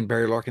bringing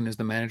Barry Larkin as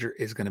the manager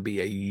is going to be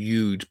a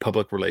huge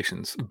public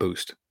relations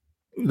boost.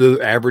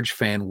 The average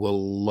fan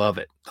will love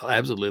it. They'll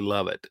absolutely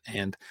love it.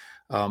 And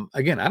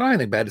again, I don't have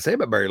anything bad to say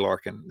about Barry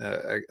Larkin.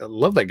 I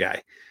love that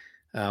guy.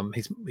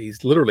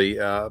 He's literally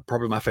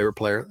probably my favorite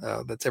player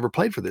that's ever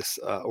played for this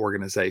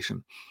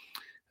organization.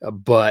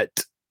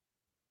 But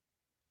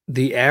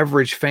the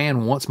average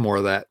fan wants more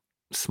of that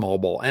small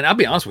ball. And I'll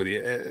be honest with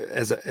you,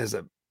 as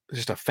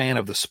just a fan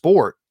of the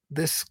sport,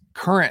 this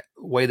current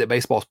way that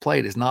baseball's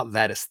played is not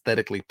that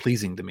aesthetically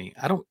pleasing to me.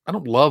 I don't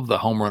love the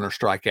home run or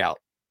strikeout,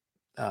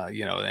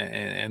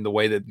 and the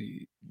way that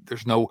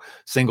there's no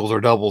singles or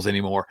doubles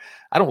anymore.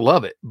 I don't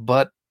love it,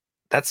 but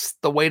that's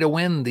the way to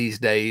win these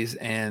days.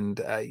 And,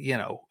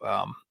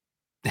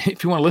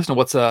 if you want to listen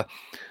to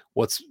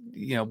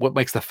what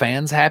makes the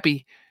fans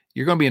happy,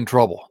 you're going to be in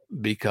trouble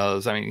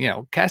because,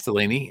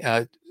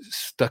 Castellini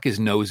stuck his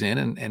nose in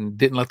and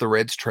didn't let the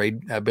Reds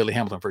trade Billy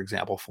Hamilton, for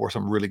example, for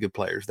some really good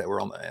players that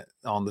were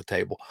on the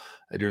table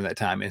during that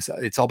time. And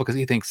it's all because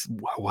he thinks,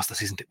 what are the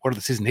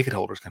season ticket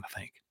holders going to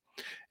think?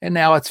 And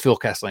now it's Phil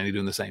Castellini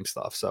doing the same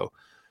stuff. So,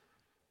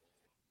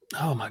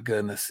 oh my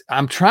goodness,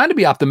 I'm trying to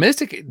be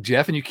optimistic,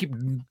 Jeff, and you keep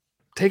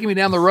taking me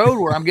down the road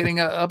where I'm getting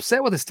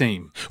upset with this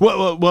team.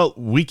 Well,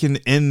 we can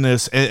end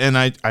this, and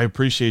I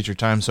appreciate your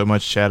time so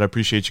much, Chad. I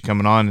appreciate you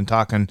coming on and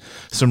talking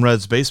some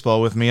Reds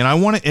baseball with me, and I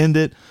want to end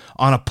it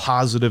on a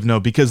positive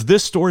note because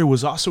this story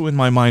was also in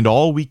my mind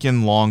all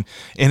weekend long,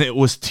 and it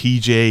was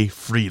TJ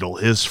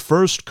Friedl, his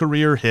first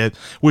career hit,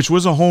 which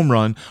was a home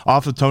run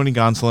off of Tony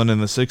Gonsolin in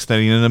the sixth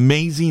inning, an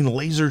amazing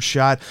laser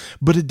shot,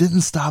 but it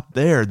didn't stop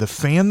there. The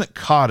fan that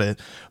caught it,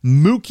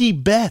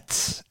 Mookie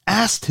Betts,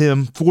 asked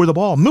him for the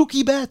ball.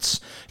 Mookie Betts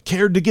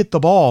cared to get the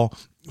ball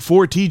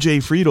for TJ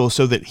Friedl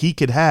so that he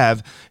could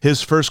have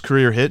his first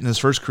career hit and his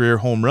first career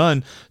home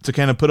run to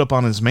kind of put up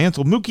on his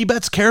mantle. Mookie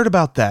Betts cared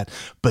about that,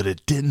 but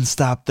it didn't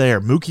stop there.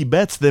 Mookie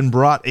Betts then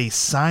brought a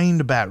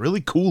signed bat,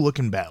 really cool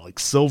looking bat, like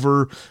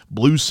silver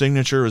blue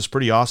signature. It was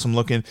pretty awesome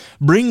looking.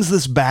 Brings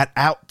this bat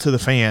out to the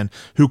fan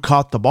who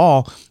caught the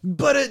ball,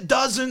 but it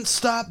doesn't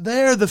stop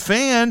there. The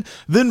fan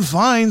then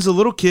finds a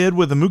little kid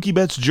with a Mookie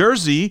Betts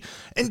jersey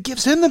and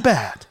gives him the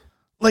bat.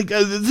 Like,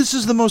 this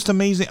is the most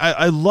amazing.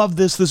 I love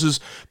this. This is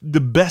the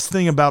best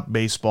thing about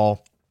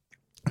baseball.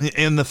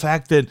 And the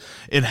fact that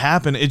it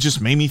happened, it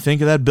just made me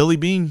think of that Billy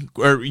Bean,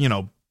 or,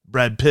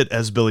 Brad Pitt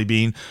as Billy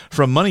Bean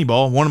from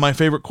Moneyball. One of my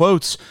favorite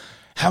quotes.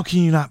 How can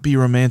you not be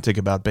romantic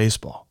about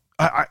baseball?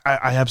 I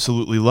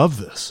absolutely love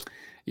this.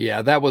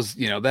 Yeah, that was,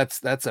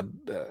 that's a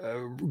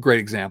great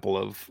example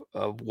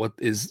of what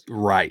is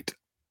right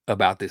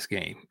about this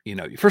game.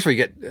 First of all,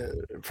 you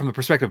get from the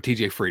perspective of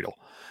TJ Friedel.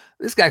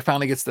 This guy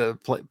finally gets to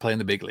play in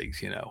the big leagues.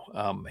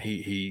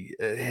 He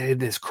had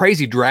this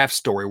crazy draft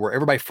story where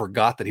everybody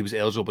forgot that he was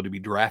eligible to be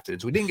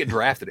drafted, so he didn't get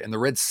drafted, and the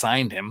Reds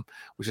signed him,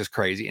 which is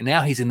crazy. And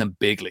now he's in the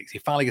big leagues. He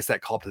finally gets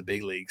that call up to the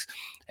big leagues,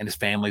 and his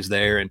family's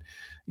there. And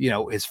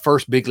his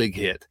first big league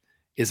hit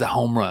is a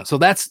home run. So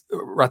that's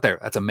right there.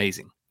 That's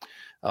amazing.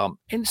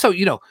 And so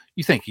you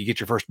think you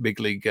get your first big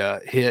league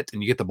hit,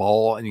 and you get the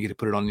ball, and you get to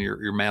put it on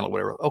your mantle, or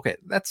whatever. Okay,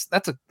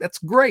 that's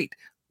great.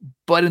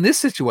 But in this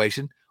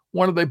situation,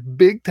 one of the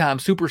big time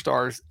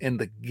superstars in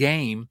the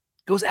game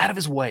goes out of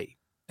his way.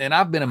 And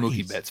I've been a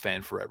Mookie Betts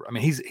fan forever. I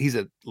mean, he's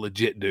a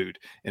legit dude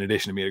in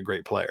addition to being a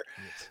great player,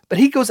 but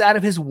he goes out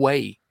of his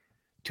way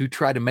to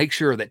try to make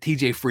sure that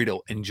TJ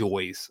Friedel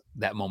enjoys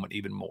that moment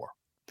even more.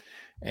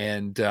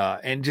 And he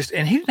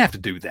didn't have to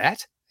do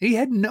that.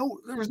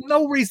 There was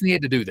no reason he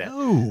had to do that.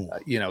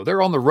 No.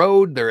 They're on the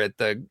road. They're at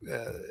the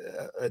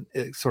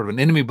sort of an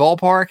enemy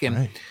ballpark,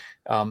 and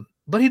Right.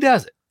 But he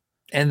does it.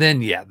 And then,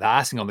 the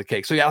icing on the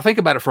cake. So, I think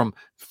about it from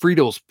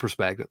Friedel's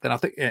perspective. Then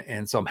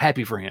and so I'm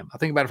happy for him. I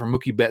think about it from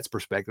Mookie Betts'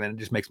 perspective, and it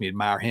just makes me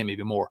admire him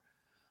even more.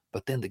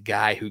 But then the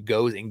guy who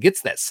goes and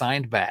gets that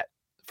signed bat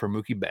for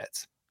Mookie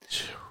Betts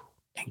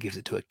and gives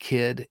it to a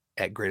kid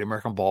at Great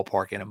American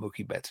Ballpark in a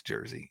Mookie Betts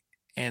jersey.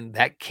 And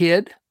that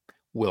kid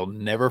will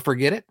never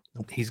forget it.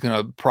 He's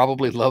going to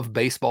probably love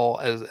baseball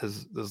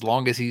as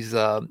long as he's,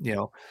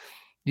 Lifelong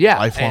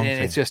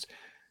and it's just,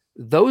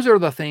 those are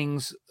the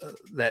things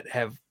that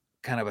have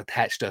kind of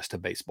attached us to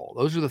baseball.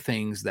 Those are the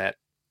things that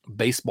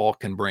baseball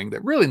can bring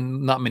that really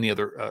not many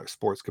other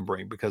sports can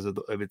bring because of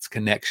its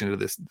connection to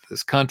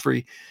this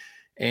country.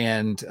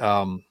 And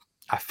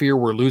I fear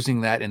we're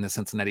losing that in the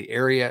Cincinnati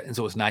area. And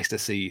so it's nice to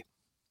see,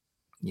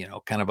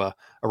 kind of a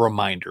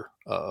reminder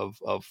of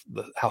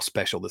how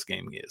special this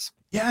game is.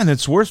 Yeah, and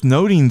it's worth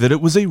noting that it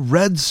was a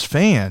Reds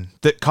fan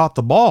that caught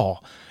the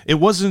ball.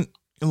 It wasn't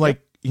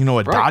like,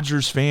 a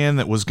Dodgers fan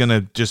that was going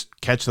to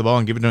just catch the ball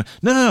and give it to him.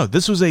 No.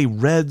 This was a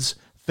Reds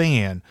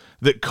fan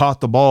that caught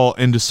the ball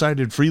and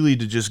decided freely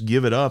to just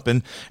give it up.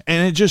 And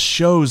it just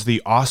shows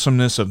the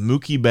awesomeness of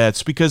Mookie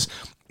Betts, because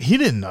he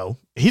didn't know.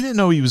 He didn't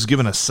know he was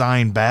giving a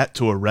signed bat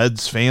to a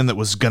Reds fan that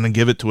was going to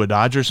give it to a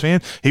Dodgers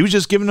fan. He was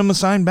just giving him a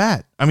signed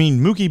bat. I mean,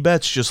 Mookie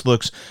Betts just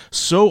looks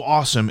so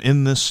awesome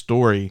in this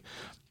story.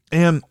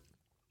 And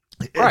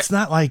it's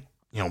not like,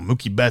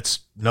 Mookie Betts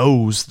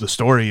knows the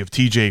story of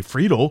TJ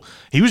Friedel.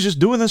 He was just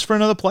doing this for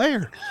another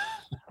player.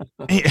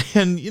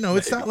 And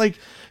it's not like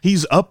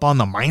he's up on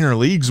the minor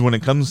leagues when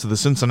it comes to the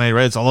Cincinnati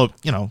Reds,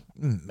 although,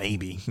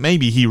 maybe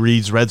he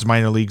reads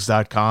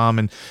redsminorleagues.com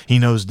and he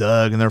knows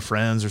Doug and they're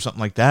friends or something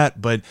like that.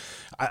 But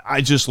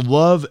I just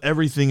love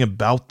everything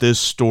about this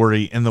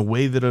story and the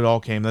way that it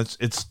all came.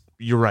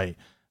 You're right.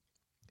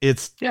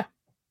 It's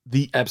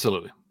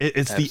absolutely.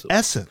 It's the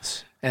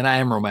essence. And I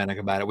am romantic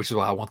about it, which is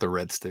why I want the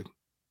Reds to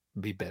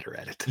be better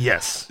at it.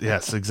 Yes,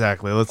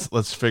 exactly.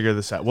 Let's figure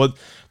this out. Well,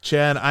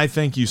 Chad, I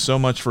thank you so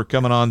much for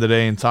coming on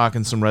today and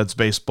talking some Reds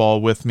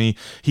baseball with me.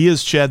 He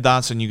is Chad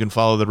Dotson. You can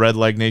follow the Red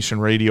Leg Nation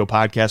radio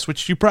podcast,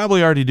 which you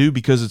probably already do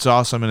because it's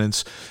awesome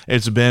and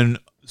it's been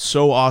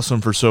so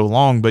awesome for so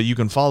long, but you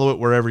can follow it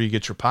wherever you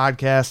get your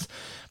podcast,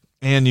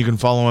 and you can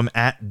follow him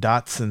at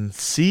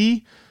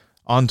DotsonC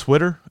on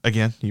Twitter.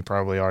 Again, you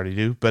probably already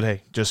do, but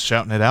hey, just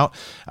shouting it out.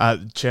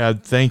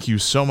 Chad, thank you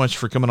so much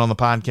for coming on the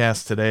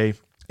podcast today.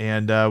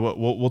 And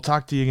we'll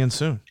talk to you again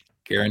soon.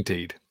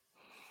 Guaranteed.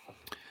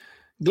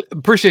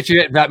 Appreciate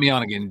you inviting me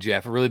on again,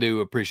 Jeff. I really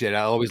do appreciate it.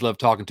 I always love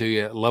talking to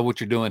you. Love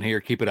what you're doing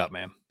here. Keep it up,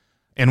 man.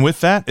 And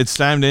with that, it's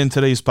time to end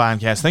today's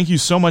podcast. Thank you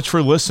so much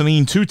for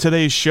listening to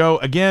today's show.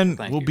 Again,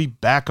 we'll be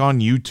back on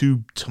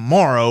YouTube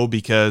tomorrow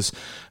because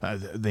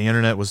the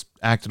internet was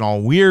acting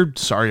all weird.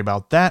 Sorry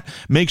about that.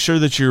 Make sure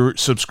that you're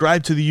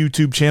subscribed to the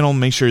YouTube channel.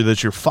 Make sure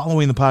that you're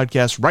following the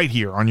podcast right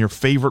here on your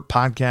favorite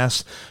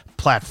podcast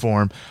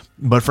platform.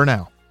 But for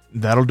now,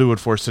 that'll do it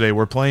for us today.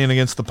 We're playing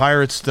against the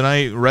Pirates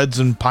tonight, Reds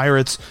and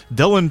Pirates.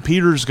 Dylan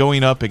Peters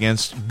going up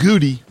against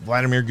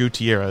Vladimir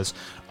Gutierrez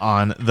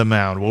on the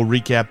mound. We'll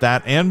recap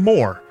that and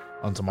more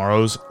on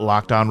tomorrow's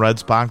Locked On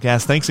Reds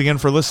podcast. Thanks again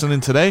for listening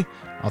today.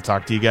 I'll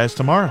talk to you guys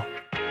tomorrow.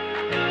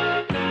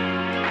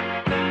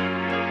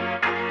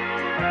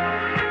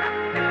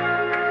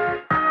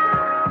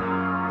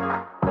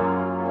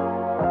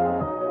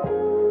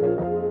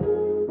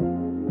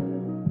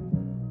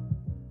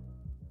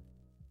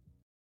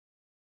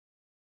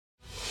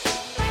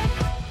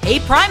 Hey,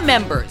 Prime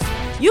members,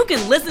 you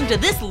can listen to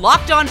this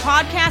Locked On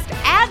podcast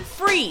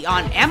ad-free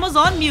on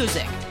Amazon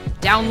Music.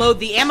 Download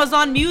the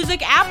Amazon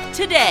Music app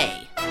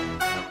today.